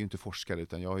mycket. Jag är ju inte forskare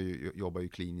utan jag jobbar ju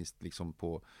kliniskt liksom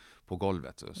på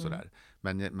golvet och sådär.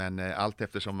 Men allt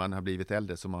eftersom man har blivit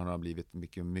äldre så man har blivit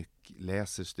mycket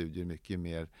läser studier mycket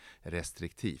mer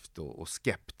restriktivt och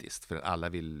skeptiskt för att alla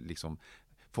vill liksom,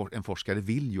 en forskare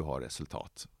vill ju ha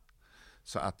resultat.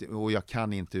 Så och jag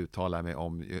kan inte uttala mig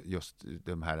om just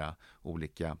de här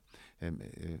olika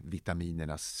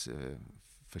vitaminernas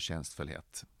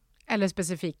förtjänstfullhet. Eller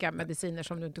specifika mediciner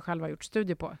som du inte själv har gjort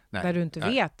studier på. Där du inte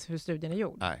vet hur studien är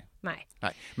gjord. Nej.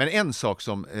 Men en sak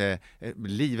som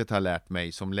livet har lärt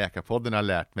mig, som Läkarpodden har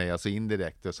lärt mig, alltså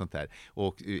indirekt och sånt där,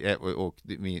 och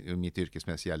mitt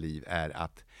yrkesmässiga liv är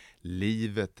att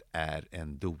livet är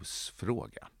en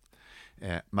dosfråga.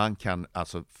 Man kan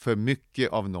alltså, för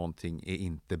mycket av någonting är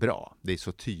inte bra. Det är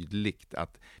så tydligt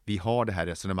att vi har det här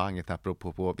resonemanget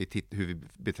apropå hur vi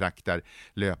betraktar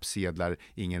löpsedlar,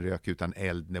 ingen rök utan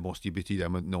eld, det måste ju betyda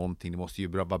någonting, det måste ju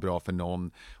vara bra för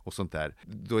någon och sånt där.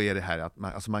 Då är det här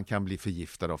att man kan bli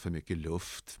förgiftad av för mycket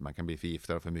luft, man kan bli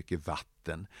förgiftad av för mycket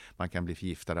vatten, man kan bli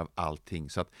förgiftad av allting.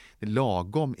 Så att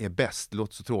lagom är bäst. Det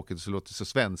låter så tråkigt och så låter så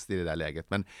svenskt i det där läget,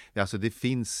 men alltså det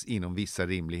finns inom vissa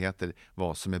rimligheter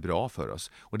vad som är bra för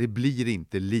oss. Och det blir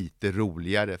inte lite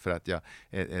roligare för att jag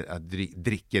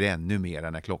dricker ännu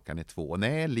mer när klockan är 2.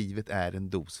 Nej, livet är en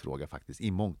dosfråga faktiskt,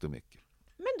 i mångt och mycket.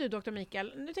 Men du, Dr.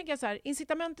 Mikael, nu tänker jag så här,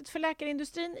 incitamentet för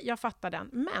läkarindustrin, jag fattar den.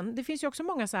 Men det finns ju också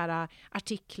många så här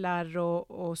artiklar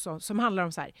och så, som handlar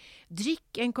om så här,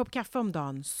 drick en kopp kaffe om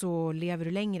dagen så lever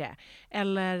du längre.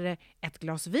 Eller ett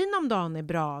glas vin om dagen är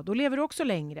bra, då lever du också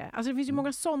längre. Alltså det finns ju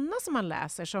många sådana som man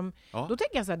läser som, då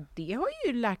tänker jag så här, det har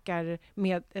ju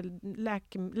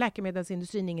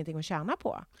läkemedelsindustrin ingenting att tjäna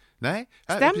på. Nej,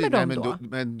 stämmer de då?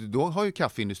 Men då har ju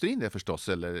kaffeindustrin det förstås,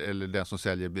 eller den som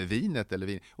säljer vinet eller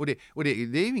vin. Och det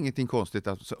är ju ingenting konstigt.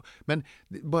 Alltså. Men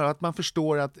bara att man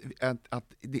förstår att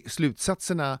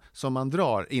slutsatserna som man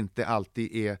drar inte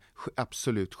alltid är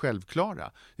absolut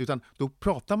självklara. Utan då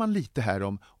pratar man lite här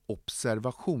om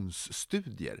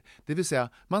observationsstudier. Det vill säga,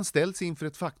 man ställs inför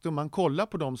ett faktum, man kollar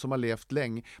på de som har levt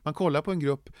länge, man kollar på en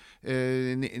grupp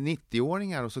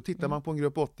 90-åringar och så tittar man på en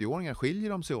grupp 80-åringar, skiljer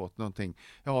de sig åt någonting?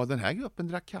 Ja, den här gruppen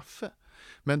drack kaffe.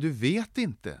 Men du vet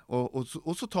inte. Och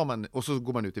så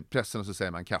går man ut i pressen och så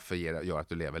säger man kaffe gör att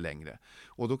du lever längre.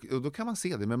 Och då kan man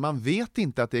se det, men man vet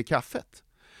inte att det är kaffet.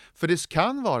 För det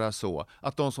kan vara så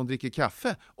att de som dricker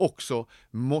kaffe också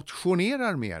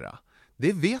motionerar mera.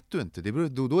 Det vet du inte.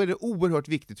 Då är det oerhört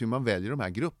viktigt hur man väljer de här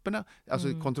grupperna.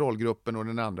 Alltså kontrollgruppen och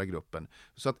den andra gruppen.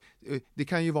 Så att det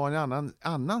kan ju vara en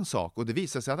annan sak. Och det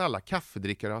visar sig att alla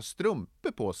kaffedrickare har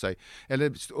strumpor på sig.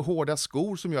 Eller hårda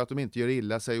skor som gör att de inte gör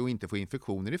illa sig och inte får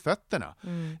infektioner i fötterna.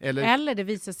 Eller det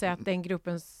visar sig att den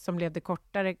gruppen som levde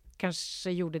kortare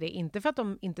kanske gjorde det inte för att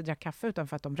de inte drack kaffe utan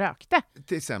för att de rökte.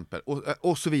 Till exempel.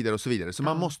 Och så vidare och så vidare. Så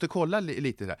man måste kolla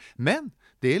lite där. Men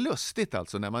det är lustigt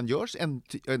alltså när man gör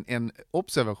en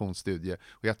observationsstudie,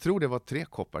 och jag tror det var 3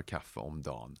 koppar kaffe om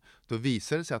dagen, då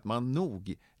visar det sig att man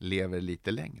nog lever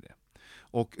lite längre.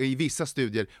 Och i vissa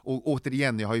studier, och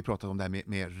återigen, jag har ju pratat om det här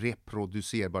med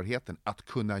reproducerbarheten, att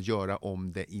kunna göra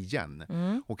om det igen.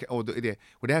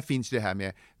 Och det här finns det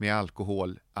här med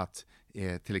alkohol, att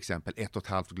till exempel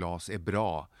 1,5 glas är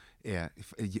bra,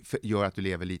 gör att du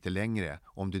lever lite längre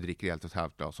om du dricker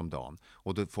 1,5 glas om dagen.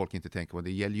 Och då folk inte tänker på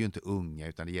det gäller ju inte unga,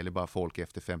 utan det gäller bara folk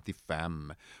efter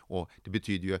 55. Och det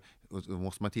betyder ju, då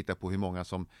måste man titta på hur många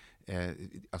som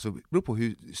alltså beror på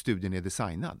hur studien är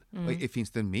designad.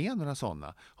 Finns det med några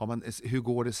sådana? Hur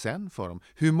går det sen för dem?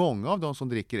 Hur många av dem som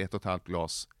dricker 1,5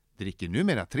 glas dricker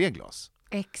numera 3 glas?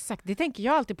 Exakt, det tänker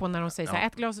jag alltid på när de säger så här,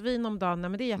 1 glas vin om dagen,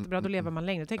 men det är jättebra, då lever man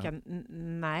längre. Då tänker jag,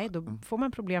 nej, då får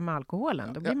man problem med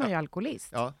alkoholen, då blir man ju alkoholist.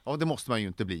 Ja, det måste man ju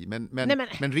inte bli,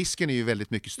 men risken är ju väldigt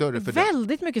mycket större för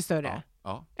väldigt mycket större,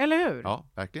 eller hur? Ja,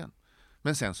 verkligen.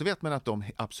 Men sen så vet man att de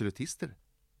absolutister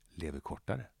lever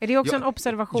kortare. Är det också en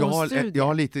observationsstudie?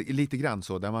 Ja, lite grann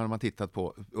så, där man har tittat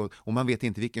på, och man vet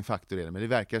inte vilken faktor det är, men det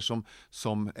verkar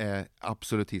som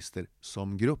absolutister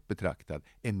som grupp betraktad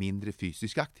är mindre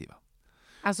fysiskt aktiva.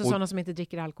 Alltså sådana som inte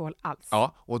dricker alkohol alls.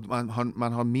 Ja, och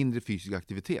man har mindre fysisk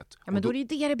aktivitet. Ja, men då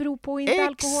är det beror på, inte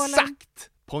alkoholen. Exakt!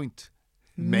 Point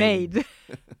made.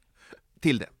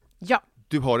 Till det. Ja.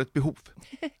 Du har ett behov.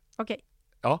 Okej.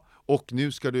 Ja, och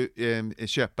nu ska du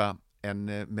köpa en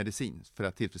medicin för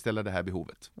att tillfredsställa det här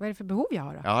behovet. Vad är det för behov jag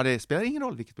har då? Ja, det spelar ingen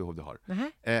roll vilket behov du har.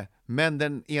 Men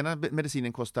den ena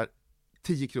medicinen kostar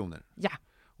 10 kronor. Ja.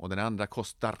 Och den andra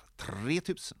kostar 3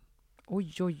 000.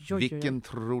 Oj. Vilken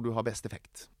tror du har bäst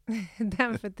effekt?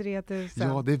 Den för 3 000.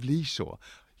 Ja, det blir så.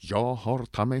 Jag har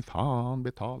ta mig fan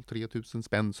betalt 3 000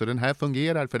 spänn, så den här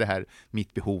fungerar för det här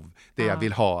mitt behov. Det jag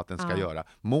vill ha att den ska göra.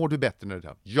 Mår du bättre när du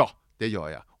tar? Ja, det gör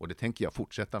jag. Och det tänker jag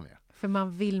fortsätta med. För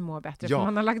man vill må bättre, för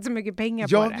man har lagt så mycket pengar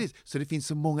på det. Ja, så det finns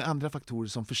så många andra faktorer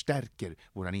som förstärker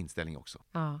vår inställning också.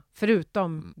 Ja,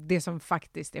 förutom det som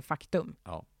faktiskt är faktum.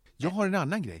 Ja. Jag har en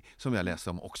annan grej som jag läste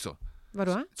om också.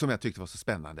 Vadå? Som jag tyckte var så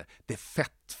spännande. Det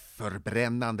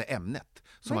fettförbrännande ämnet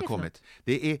som har kommit.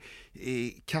 Det är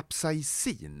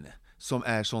kapsaicin, som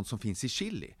är sånt som finns i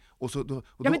chili. Och så, då,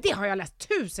 Ja, men det har jag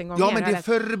läst 1000 gånger. Ja, men det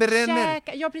förbränner.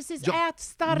 Ja, precis. Ja, ät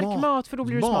stark mat för då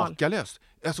blir du smal. Makalöst.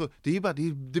 Alltså, det är ju bara,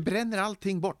 det bränner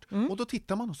allting bort. Och då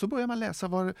tittar man och så börjar man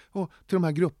läsa till de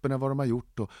här grupperna vad de har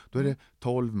gjort. Och då är det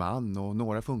 12 man och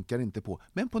några funkar inte på.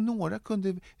 Men på några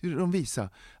kunde de visa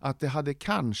att det hade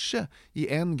kanske i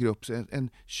en grupp en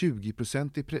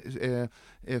 20%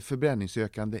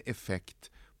 förbränningsökande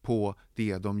effekt på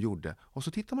det de gjorde. Och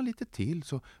så tittar man lite till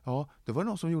så det var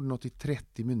någon som gjorde något i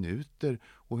 30 minuter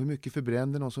och hur mycket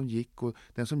förbrände någon som gick och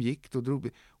den som gick då drog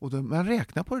och då man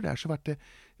räknar på det där så vart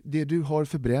det du har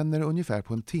förbränner ungefär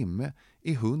på en timme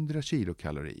är 100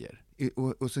 kilokalorier.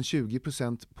 Och sen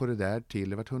 20% på det där till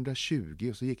det vart 120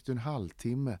 och så gick det en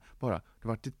halvtimme bara. Det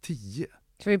vart det 10.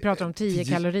 Så vi pratar om 10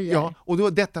 kalorier. Ja, och då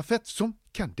detta fett som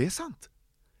det är sant.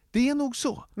 Det är nog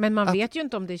så. Men man vet ju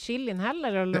inte om det är chilin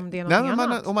heller eller om det är något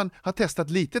annat. Om man har testat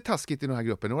lite taskigt i den här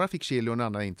gruppen. Några fick chili och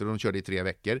andra inte och de körde i 3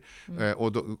 veckor.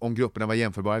 Och om grupperna var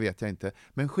jämförbara vet jag inte.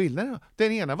 Men skillnaden,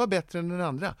 den ena var bättre än den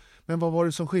andra. Men vad var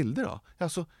det som skilde då?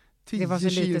 Alltså 10 det var så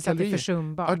lite så att det är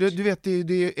försumbart. Ja, du vet,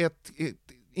 det är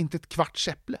inte ett kvarts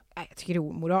äpple. Nej, jag tycker det är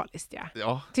omoraliskt. Ja.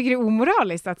 Jag tycker det är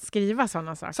omoraliskt att skriva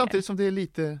sådana saker. Samtidigt som det är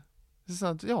lite...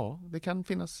 Ja, det kan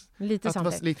finnas lite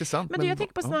sant. Men jag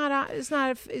tänker på såna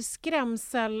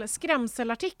här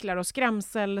skrämselartiklar och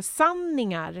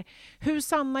skrämselsanningar. Hur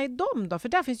sanna är de då? För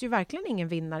där finns ju verkligen ingen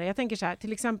vinnare. Jag tänker så här,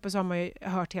 till exempel så har man ju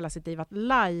hört hela sitt liv att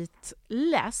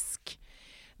lightläsk,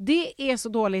 det är så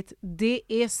dåligt, det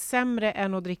är sämre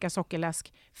än att dricka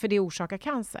sockerläsk för det orsakar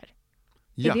cancer.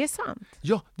 Ja. Är det sant?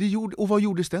 Ja, och vad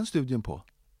gjordes den studien på?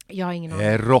 Jag har ingen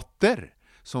aning. Råttor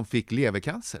som fick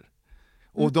levercancer.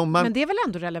 Och men det är väl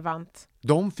ändå relevant?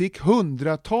 De fick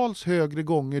 100-tals högre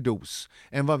gånger dos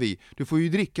än vad vi. Du får ju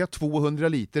dricka 200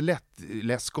 liter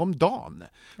lättläsk om dagen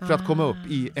för att komma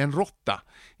upp i en råtta.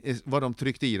 Vad de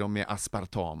tryckte i dem med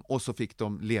aspartam och så fick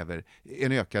de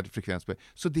en ökad frekvens.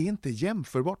 Så det är inte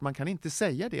jämförbart. Man kan inte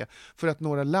säga det för att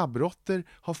några labbråttor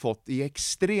har fått i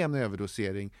extrem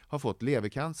överdosering har fått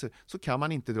levercancer så kan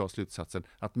man inte dra slutsatsen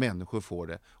att människor får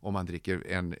det om man dricker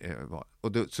en...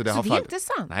 Så det är inte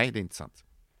sant? Nej, det är inte sant.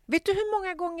 Vet du hur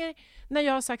många gånger när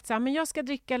jag har sagt så här, men jag ska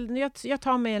dricka, jag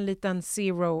tar mig en liten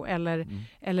zero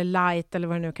eller light eller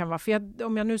vad det nu kan vara. För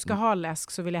om jag nu ska ha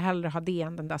läsk så vill jag hellre ha det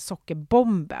än den där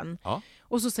sockerbomben. Ja.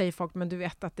 Och så säger folk, men du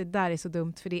vet att det där är så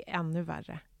dumt för det är ännu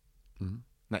värre.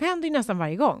 Nej. Det händer ju nästan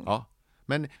varje gång. Ja,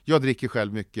 men jag dricker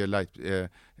själv mycket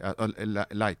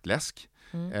lightläsk.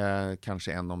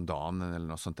 Kanske en om dagen eller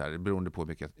något sånt där, beroende på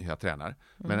hur jag tränar.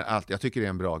 Men jag tycker det är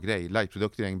en bra grej.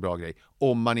 Lightprodukter är en bra grej.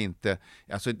 Om man inte,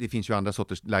 alltså det finns ju andra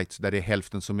sorters lights där det är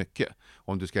hälften så mycket.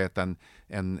 Om du ska äta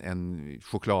en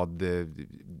chokladbar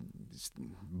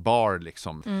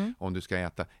liksom. Om du ska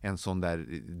äta en sån där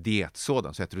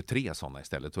dietsoda så äter du 3 sådana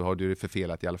istället. Då har du det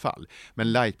förfelat i alla fall.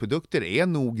 Men lightprodukter är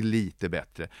nog lite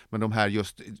bättre. Men de här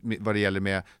just vad det gäller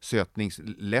med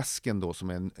sötningsläsken då som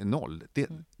är 0,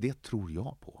 det tror jag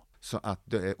på.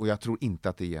 Och jag tror inte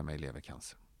att det ger mig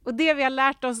levercancer. Och det vi har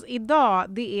lärt oss idag,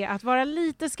 det är att vara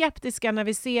lite skeptiska när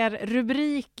vi ser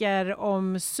rubriker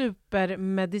om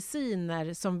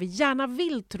supermediciner som vi gärna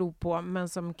vill tro på men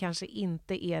som kanske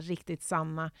inte är riktigt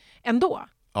sanna ändå.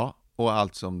 Ja, och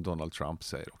allt som Donald Trump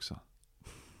säger också.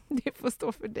 Det får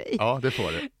stå för dig. Ja, det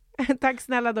får det. Tack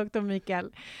snälla Dr.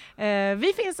 Mikael.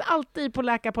 Vi finns alltid på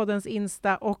Läkarpoddens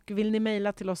Insta och vill ni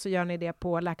mejla till oss så gör ni det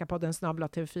på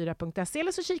läkarpodden@tv4.se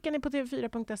eller så kikar ni på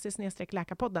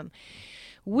tv4.se/läkarpodden.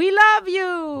 We love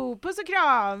you! Puss och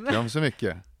kram! Kram så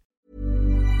mycket.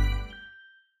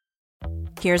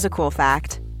 Here's a cool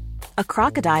fact. A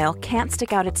crocodile can't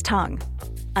stick out its tongue.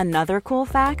 Another cool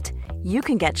fact, you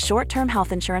can get short-term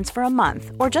health insurance for a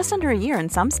month or just under a year in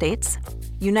some states.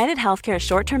 United Healthcare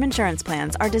short-term insurance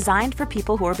plans are designed for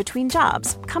people who are between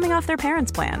jobs, coming off their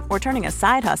parents' plan, or turning a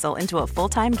side hustle into a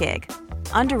full-time gig.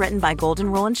 Underwritten by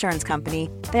Golden Rule Insurance Company,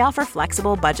 they offer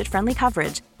flexible, budget-friendly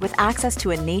coverage with access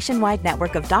to a nationwide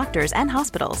network of doctors and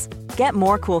hospitals. Get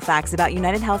more cool facts about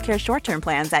United Healthcare short-term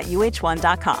plans at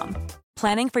uh1.com.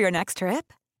 Planning for your next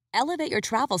trip? Elevate your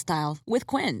travel style with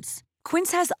Quince.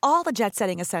 Quince has all the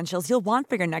jet-setting essentials you'll want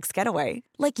for your next getaway,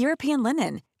 like European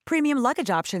linen, premium luggage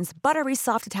options, buttery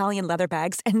soft Italian leather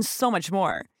bags, and so much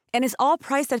more. And is all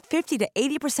priced at 50 to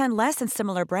 80% less than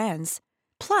similar brands.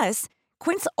 Plus,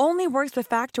 Quince only works with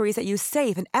factories that use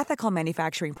safe and ethical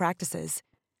manufacturing practices.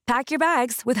 Pack your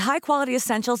bags with high-quality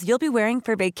essentials you'll be wearing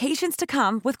for vacations to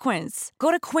come with Quince.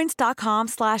 Go to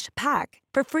quince.com/pack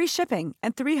for free shipping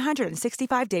and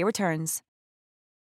 365-day returns.